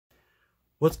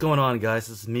What's going on, guys?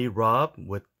 This is me, Rob,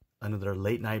 with another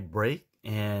late night break.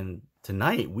 And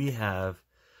tonight we have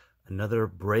another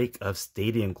break of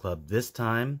Stadium Club. This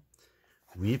time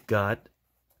we've got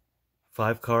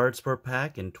 5 cards per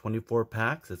pack and 24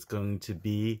 packs. It's going to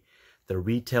be the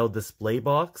retail display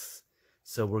box.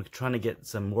 So we're trying to get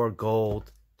some more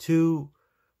gold, 2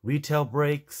 retail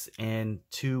breaks and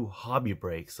 2 hobby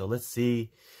breaks. So let's see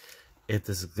if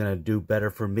this is going to do better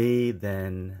for me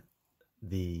than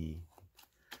the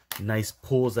nice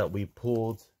pulls that we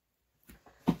pulled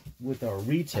with our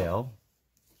retail.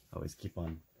 I always keep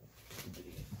on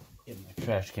in my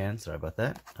trash can. Sorry about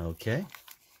that. Okay.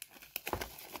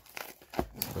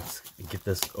 So let's get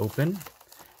this open.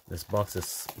 This box is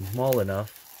small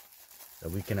enough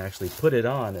that we can actually put it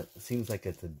on. It seems like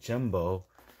it's a jumbo,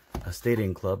 a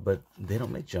Stadium Club, but they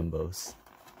don't make jumbos.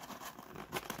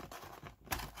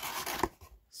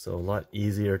 So a lot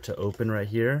easier to open right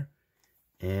here.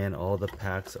 And all the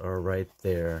packs are right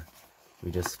there. We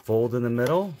just fold in the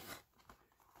middle,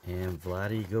 and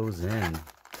Vladdy goes in.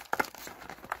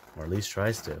 Or at least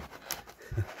tries to.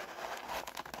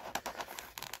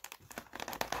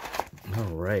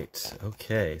 Alright,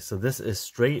 okay. So this is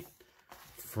straight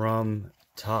from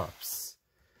Topps.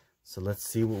 So let's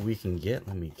see what we can get.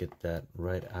 Let me get that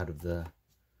right out of the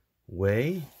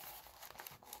way.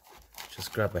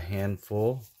 Just grab a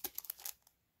handful.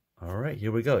 Alright,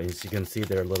 here we go. As you can see,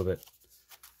 they're a little bit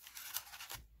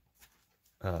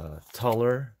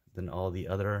taller than all the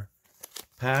other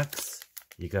packs.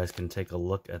 You guys can take a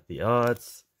look at the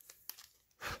odds.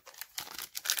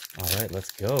 Alright,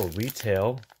 let's go.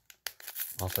 Retail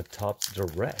off of Topps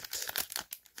Direct.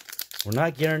 We're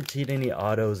not guaranteed any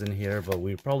autos in here, but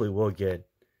we probably will get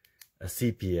a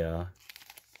sepia.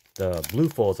 The blue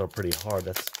folds are pretty hard.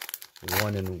 That's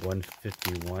 1 in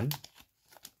 151.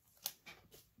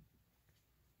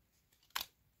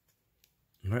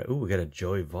 Alright, ooh, we got a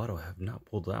Joey Votto. I have not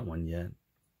pulled that one yet.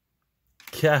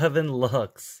 Gavin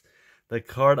Lux. The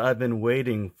card I've been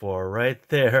waiting for right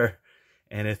there.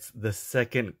 And it's the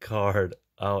second card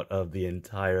out of the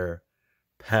entire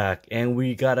pack. And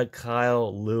we got a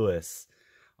Kyle Lewis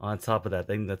on top of that. I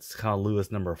think that's Kyle Lewis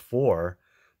number 4.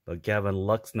 But Gavin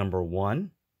Lux number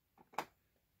 1.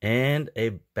 And a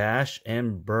Bash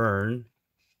and Burn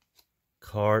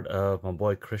card of my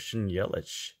boy Christian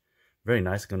Yelich. Very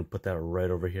nice. I'm going to put that right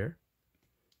over here.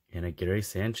 And a Gary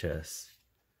Sanchez.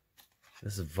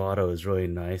 This Votto is really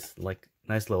nice. Like,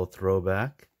 nice little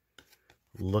throwback.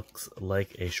 Looks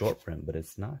like a short print, but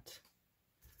it's not.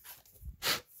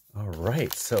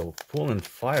 Alright, so pulling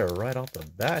fire right off the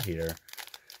bat here.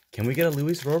 Can we get a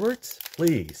Luis Roberts?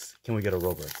 Please, can we get a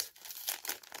Roberts?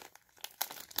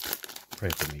 Pray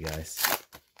for me, guys.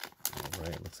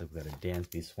 Alright, looks like we got a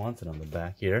Dansby Swanson on the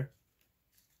back here.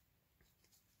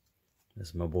 This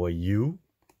is my boy Yu.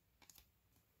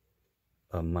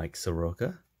 Mike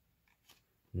Soroka.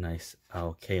 Nice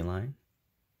Al Kaline.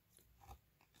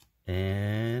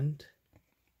 And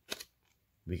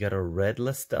we got a red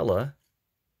La Stella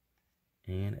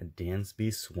and a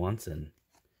Dansby Swanson.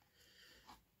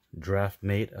 Draft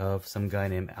mate of some guy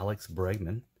named Alex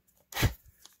Bregman,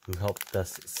 who helped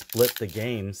us split the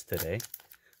games today. I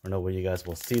don't know where you guys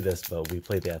will see this, but we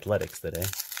played the Athletics today.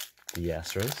 The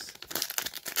Astros.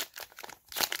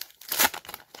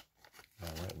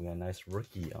 Alright, we got a nice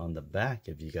rookie on the back,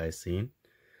 have you guys seen?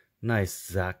 Nice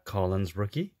Zach Collins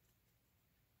rookie.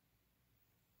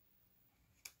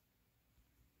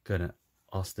 Got an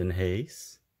Austin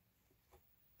Hayes.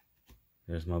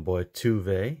 There's my boy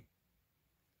Tuve.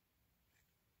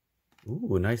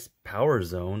 Ooh, a nice power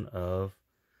zone of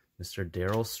Mr.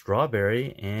 Darryl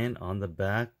Strawberry. And on the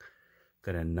back,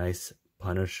 got a nice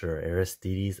Punisher,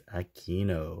 Aristides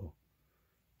Aquino.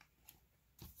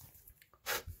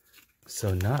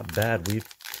 So not bad. We've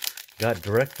got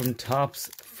direct from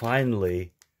Topps,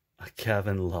 finally, a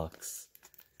Gavin Lux.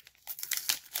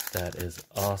 That is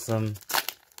awesome.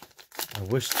 I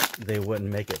wish they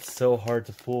wouldn't make it so hard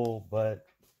to pull, but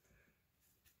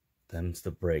them's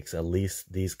the breaks. At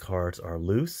least these cards are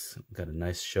loose. Got a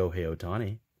nice Shohei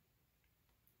Ohtani.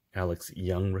 Alex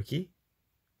Young rookie.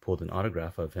 Pulled an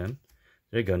autograph of him.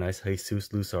 There you go, nice Jesus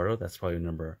Luzardo. That's probably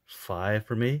number 5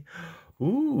 for me.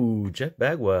 Ooh, Jeff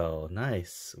Bagwell.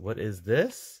 Nice. What is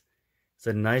this? It's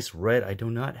a nice red. I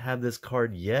do not have this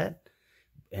card yet.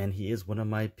 And he is one of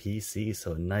my PCs.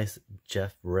 So nice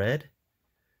Jeff red.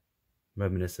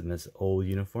 Reminiscent of his old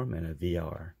uniform and a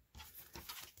VR.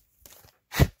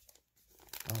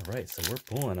 Alright, so we're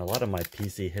pulling. A lot of my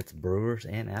PC hits Brewers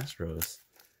and Astros.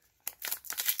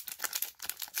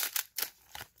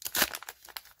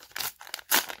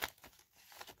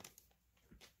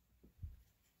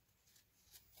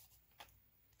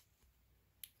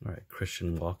 All right,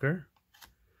 Christian Walker,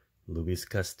 Luis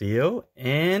Castillo,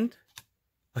 and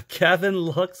a Gavin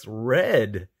Lux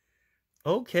red.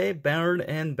 Okay, Burn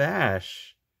and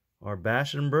Bash, or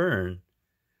Bash and Burn.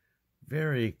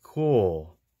 Very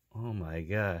cool. Oh my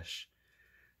gosh.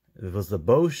 It was the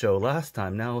Bow show last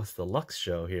time. Now it's the Lux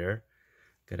show here.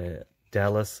 Got a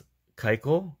Dallas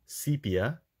Keuchel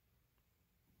Sepia.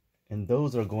 And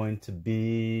those are going to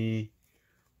be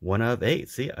 1 out of 8.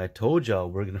 See, I told y'all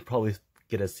we're going to probably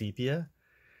get a Sepia.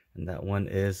 And that one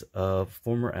is a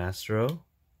former Astro.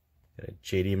 Got a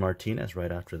JD Martinez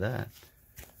right after that.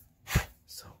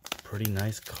 So, pretty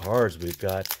nice cards we've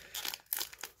got.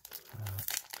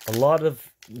 A lot of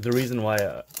the reason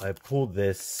why I pulled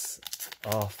this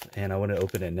off and I want to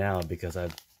open it now because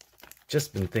I've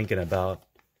just been thinking about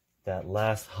that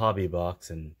last hobby box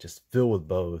and just filled with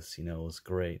bows. You know, it was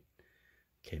great.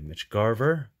 Okay, Mitch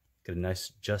Garver. Got a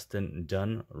nice Justin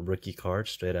Dunn rookie card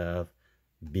straight out of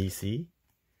BC.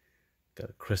 Got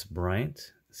a Chris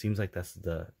Bryant. Seems like that's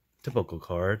the typical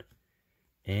card.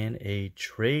 And a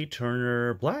Trey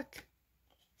Turner Black.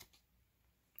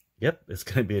 Yep, it's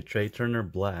going to be a Trey Turner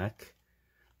Black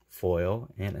foil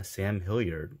and a Sam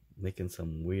Hilliard making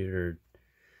some weird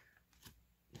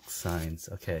signs.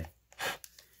 Okay,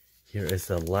 here is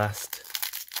the last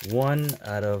one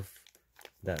out of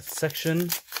that section,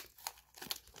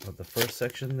 of the first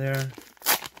section there.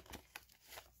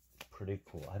 Pretty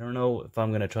cool. I don't know if I'm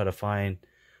going to try to find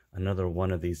another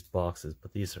one of these boxes,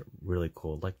 but these are really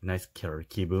cool. Like nice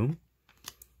Karaiki Boom,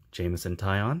 Jameson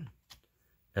Taillon,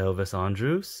 Elvis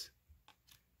Andrus,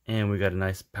 and we got a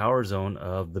nice Power Zone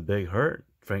of the Big Hurt,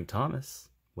 Frank Thomas.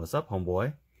 What's up,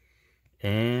 homeboy?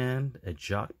 And a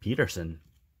Jock Peterson.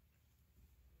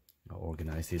 I'll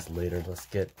organize these later. Let's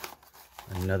get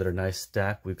another nice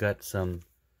stack. We've got some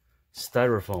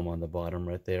styrofoam on the bottom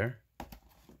right there.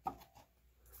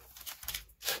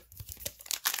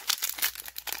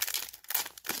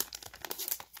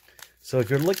 So if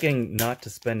you're looking not to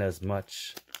spend as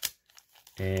much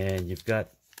and you've got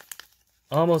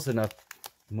almost enough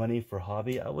money for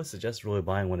hobby, I would suggest really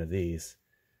buying one of these.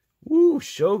 Woo,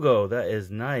 Shogo, that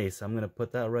is nice. I'm going to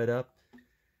put that right up.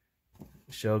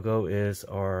 Shogo is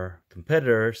our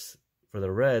competitors for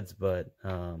the Reds, but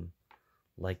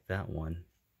like that one.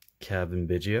 Kevin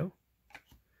Biggio.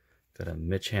 Got a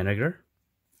Mitch Haniger.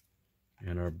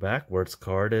 And our backwards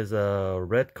card is a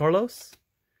Red Carlos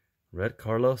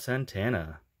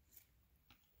Santana.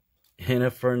 And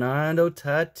a Fernando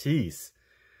Tatis.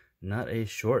 Not a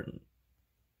short,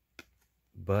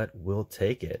 but we'll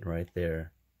take it right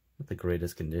there. Not the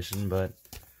greatest condition, but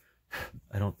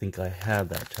I don't think I have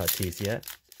that Tatis yet.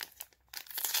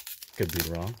 Could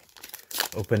be wrong.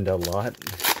 Opened a lot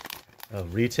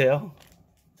of retail,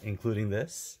 including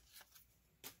this.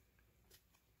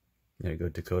 There you go,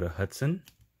 Dakota Hudson.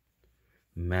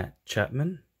 Matt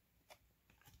Chapman.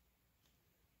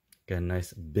 Got a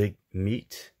nice big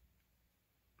meat.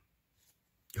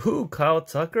 Ooh, Kyle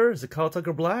Tucker. Is it Kyle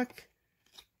Tucker Black?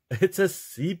 It's a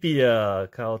sepia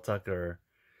Kyle Tucker.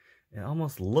 It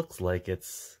almost looks like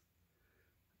it's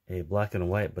a black and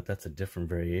white, but that's a different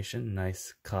variation.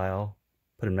 Nice Kyle.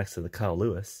 Put him next to the Kyle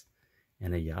Lewis.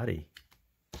 And a Yachty.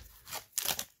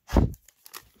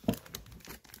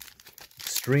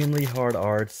 Extremely hard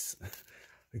odds.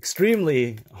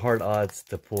 Extremely hard odds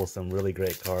to pull some really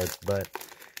great cards, but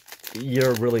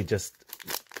you're really just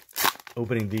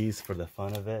opening these for the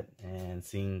fun of it and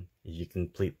seeing if you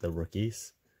complete the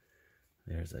rookies.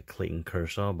 There's a Clayton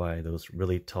Kershaw by those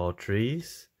really tall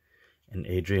trees. And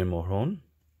Adrian Morejon.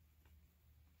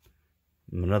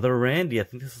 Another Randy. I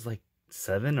think this is like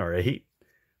 7 or 8.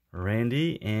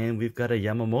 Randy. And we've got a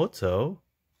Yamamoto.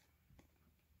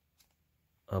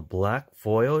 A black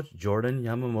foil Jordan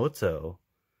Yamamoto.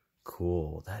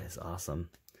 Cool. That is awesome.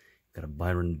 Got a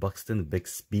Byron Buxton, the big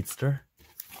speedster.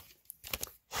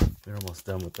 We're almost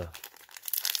done with the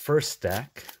first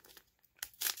stack.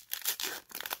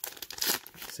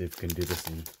 Let's see if we can do this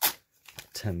in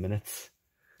 10 minutes.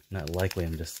 Not likely,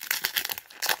 I'm just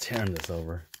tearing this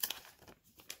over.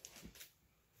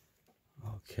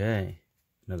 Okay.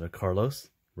 Another Carlos,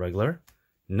 regular.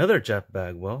 Another Jeff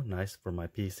Bagwell, nice for my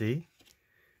PC.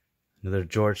 Another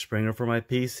George Springer for my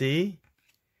PC.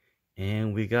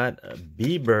 And we got a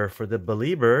Bieber for the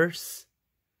Beliebers.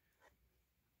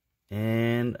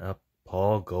 And a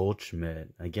Paul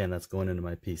Goldschmidt. Again, that's going into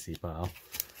my PC pile.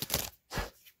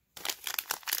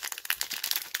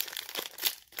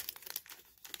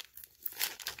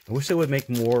 I wish they would make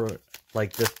more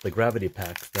like this, the gravity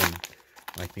packs, than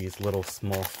like these little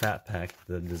small fat pack,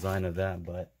 the design of that,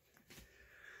 but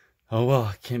oh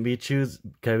well, can be choosers.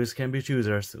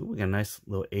 Ooh, we got a nice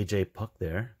little AJ Puck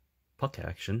there. puck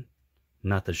action.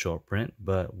 Not the short print,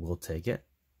 but we'll take it.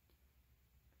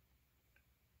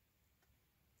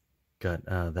 Got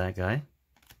that guy.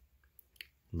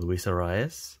 Luis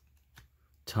Arias.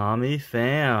 Tommy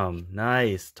Pham.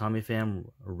 Nice. Tommy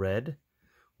Pham red.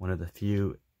 One of the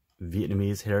few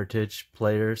Vietnamese heritage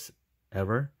players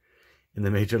ever in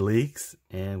the major leagues.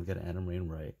 And we got Adam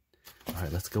Wainwright. All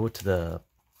right, let's go to the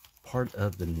part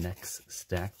of the next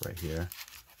stack right here.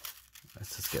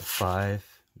 Let's just get 5.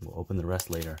 We'll open the rest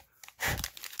later.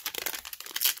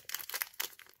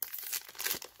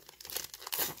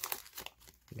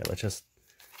 Yeah, let's just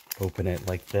open it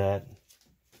like that.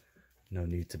 No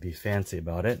need to be fancy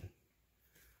about it.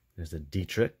 There's a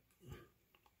Dietrich.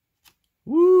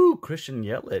 Woo! Christian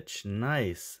Yelich.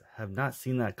 Nice. Have not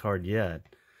seen that card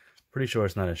yet. Pretty sure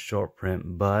it's not a short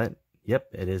print, but yep,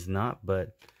 it is not,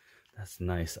 but that's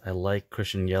nice. I like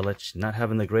Christian Yelich. Not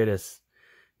having the greatest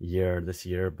year this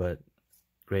year, but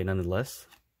great nonetheless.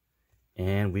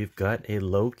 And we've got a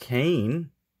Lo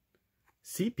Cain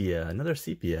Sepia. Another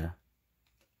Sepia.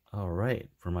 All right,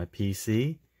 for my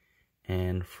PC.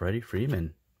 And Freddie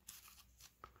Freeman.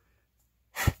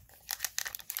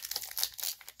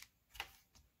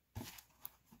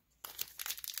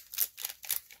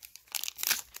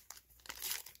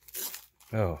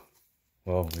 Oh,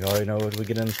 well, we already know what we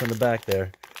get in from the back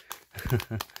there.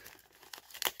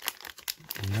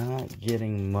 Not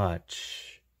getting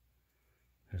much.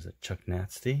 There's a Chuck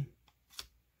Nasty.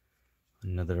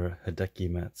 Another Hideki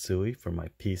Matsui for my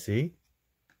PC.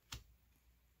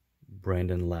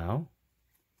 Brandon Lau.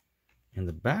 And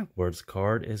the backwards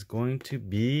card is going to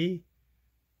be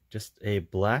just a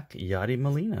black Yadi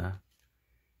Molina,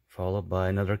 followed by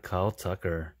another Kyle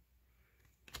Tucker.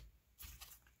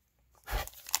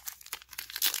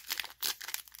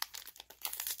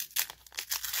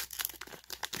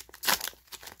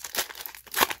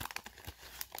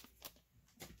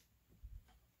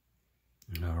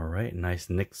 All right, nice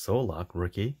Nick Solak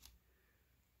rookie.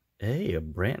 Hey, a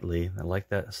Brantley. I like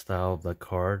that style of the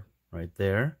card right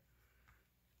there.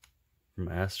 From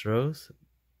Astros,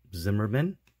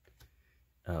 Zimmerman,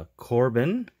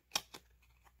 Corbin,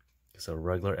 it's a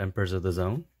regular Emperors of the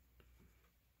Zone,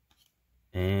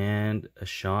 and a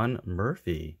Sean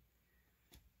Murphy.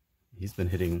 He's been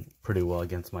hitting pretty well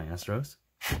against my Astros.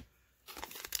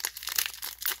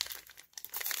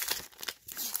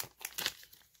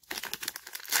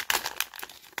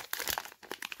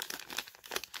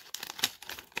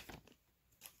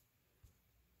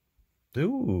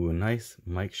 Ooh, nice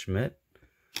Mike Schmidt.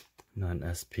 Not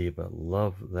an SP, but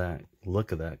love that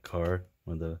look of that card.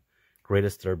 One of the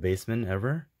greatest third basemen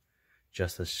ever.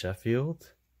 Justice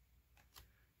Sheffield.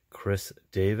 Chris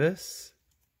Davis.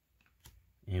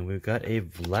 And we've got a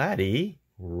Vladdy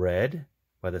red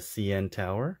by the CN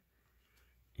Tower.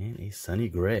 And a Sonny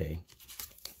Gray.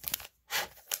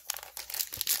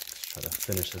 Let's try to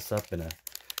finish this up in a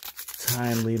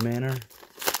timely manner.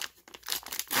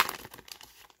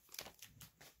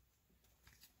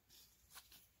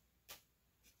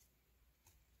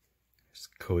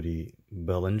 Cody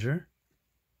Bellinger.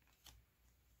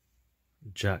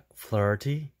 Jack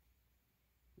Flaherty.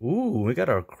 Ooh, we got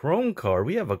our Chrome card.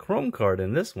 We have a Chrome card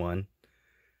in this one.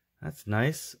 That's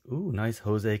nice. Ooh, nice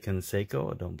Jose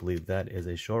Canseco. I don't believe that is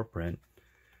a short print.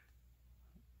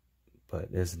 But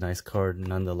it's a nice card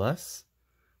nonetheless.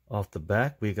 Off the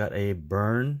back, we got a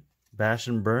Bash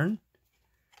and Burn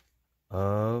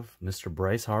of Mr.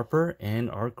 Bryce Harper and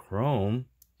our Chrome.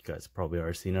 You guys probably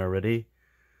already seen already.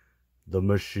 The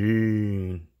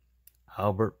Machine,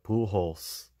 Albert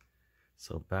Pujols.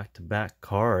 So back-to-back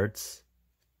cards.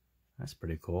 That's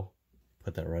pretty cool.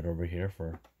 Put that right over here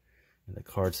for the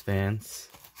Cards fans.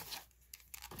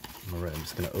 All right, I'm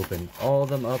just going to open all of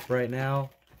them up right now.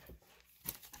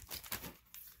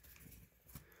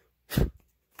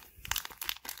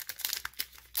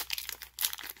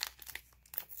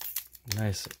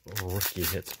 Nice rookie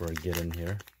hits we're getting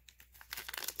here.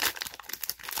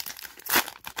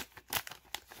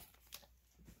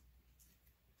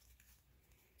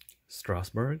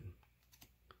 Strasburg.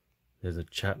 There's a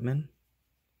Chapman.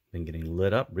 Been getting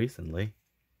lit up recently.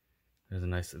 There's a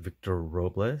nice Victor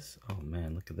Robles. Oh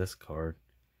man, look at this card.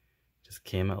 Just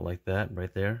came out like that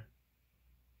right there.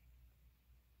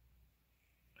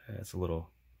 It's a little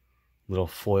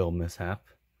foil mishap.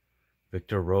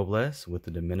 Victor Robles with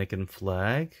the Dominican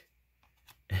flag.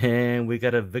 And we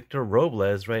got a Victor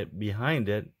Robles right behind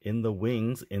it in the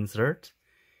wings insert.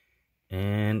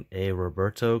 And a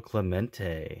Roberto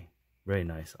Clemente. Very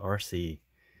nice. RC.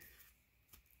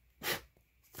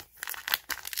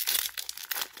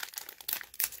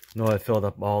 No, I filled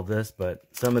up all this, but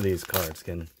some of these cards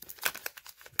can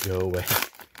go away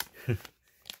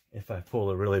if I pull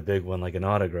a really big one like an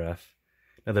autograph.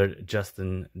 Another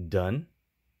Justin Dunn.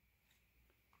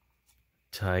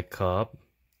 Ty Cobb.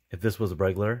 If this was a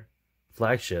regular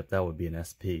flagship, that would be an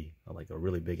SP, like a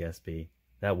really big SP.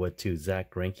 That would too. Zach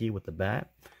Greinke with the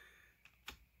bat.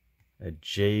 A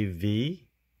JV.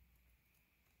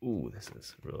 Ooh, this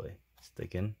is really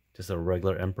sticking. Just a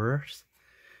regular Emperors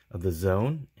of the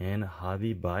Zone and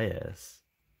Javi Baez.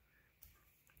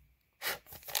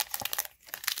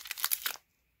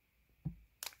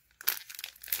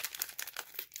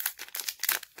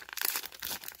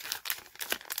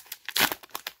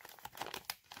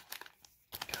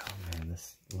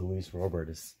 This Luis Robert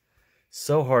is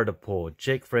so hard to pull.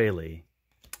 Jake Fraley.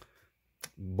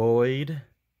 Boyd.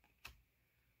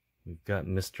 We've got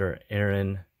Mr.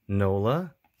 Aaron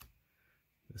Nola.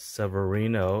 The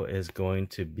Severino is going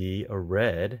to be a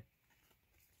red.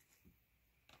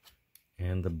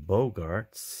 And the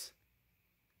Bogarts.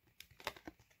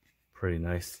 Pretty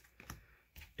nice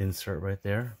insert right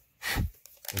there.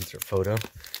 Insert photo.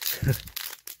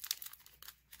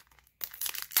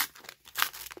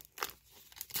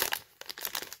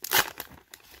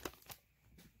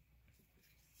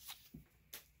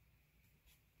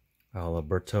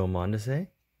 Alberto Mondesi.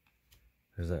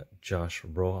 There's a Josh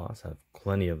Rojas. I have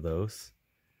plenty of those.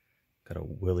 Got a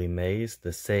Willie Mays,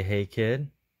 the Say Hey Kid.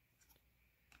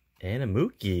 And a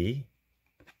Mookie.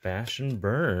 Bash and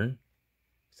Burn.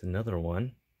 It's another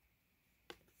one.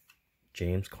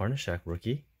 James Karnashak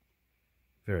rookie.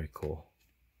 Very cool.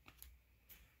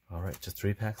 Alright, just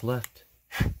 3 packs left.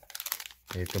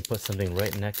 You can put something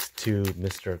right next to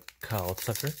Mr. Kyle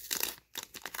Tucker.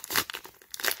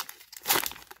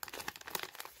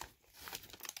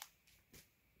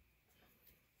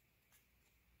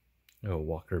 Oh,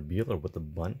 Walker Buehler with the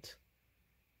bunt.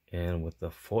 And with the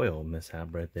foil mishap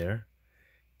right there.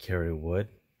 Kerry Wood.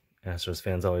 Astros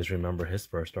fans always remember his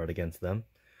first start against them.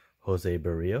 Jose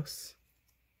Barrios.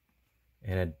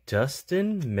 And a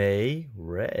Dustin May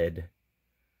red.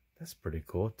 That's pretty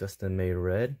cool. Dustin May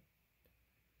red.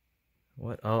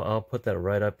 What? I'll put that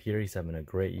right up here. He's having a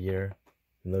great year.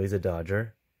 Even though he's a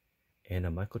Dodger. And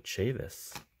a Michael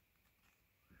Chavis.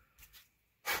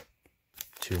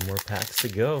 2 more packs to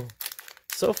go.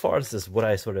 So far, this is what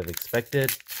I sort of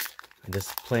expected. I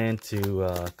just plan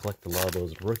to collect a lot of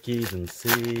those rookies and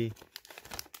see.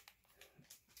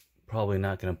 Probably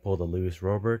not going to pull the Luis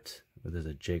Robert. There's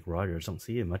a Jake Rogers. Don't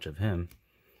see much of him.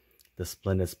 The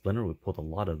Splendid Splinter, we pulled a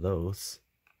lot of those.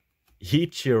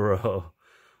 Ichiro.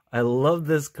 I love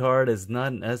this card. It's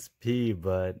not an SP,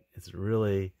 but it's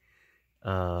really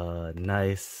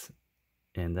nice.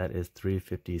 And that is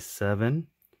 357.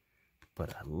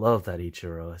 But I love that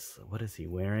Ichiro. What is he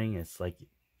wearing? It's like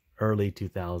early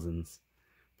 2000s.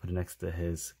 Put it next to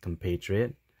his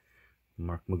compatriot,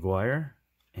 Mark McGwire.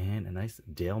 And a nice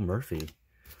Dale Murphy.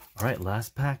 All right,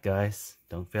 last pack, guys.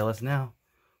 Don't fail us now.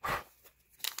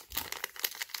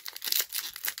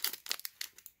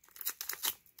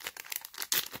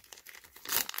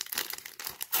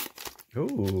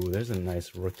 Ooh, there's a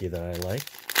nice rookie that I like.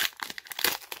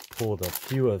 Pulled a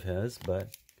few of his,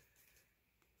 but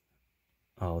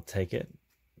I'll take it.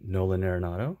 Nolan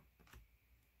Arenado.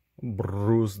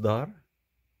 Brusdar.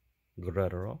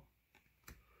 Guerrero.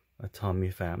 A Tommy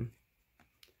Pham.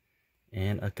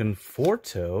 And a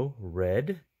Conforto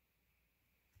red.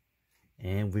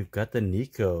 And we've got the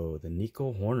Nico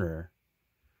Horner.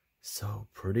 So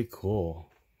pretty cool.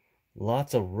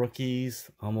 Lots of rookies.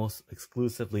 Almost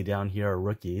exclusively down here are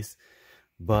rookies.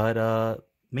 But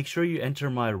make sure you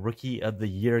enter my Rookie of the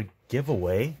Year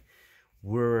giveaway.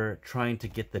 We're trying to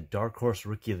get the Dark Horse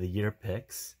Rookie of the Year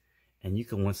picks. And you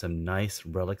can win some nice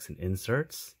relics and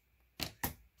inserts.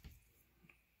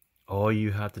 All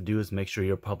you have to do is make sure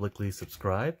you're publicly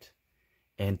subscribed.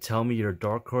 And tell me your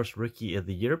Dark Horse Rookie of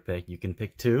the Year pick. You can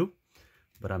pick 2.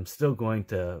 But I'm still going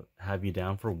to have you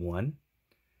down for 1.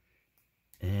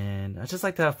 And I just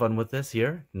like to have fun with this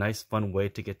here. Nice fun way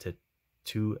to get to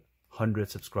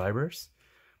 200 subscribers.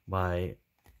 By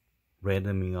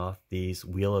randoming off these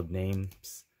Wheel of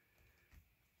Names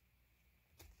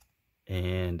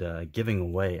and giving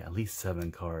away at least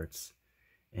 7 cards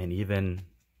and even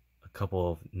a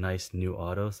couple of nice new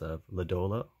autos of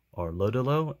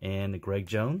Lodolo and Greg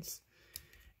Jones.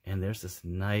 And there's this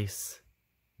nice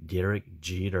Derek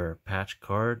Jeter patch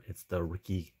card. It's the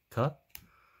Rookie Cup.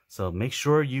 So make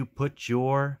sure you put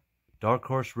your Dark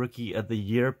Horse Rookie of the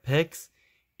Year picks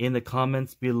in the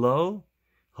comments below.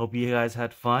 Hope you guys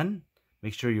had fun.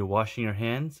 Make sure you're washing your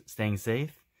hands, staying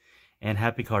safe, and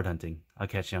happy card hunting. I'll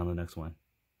catch you on the next one.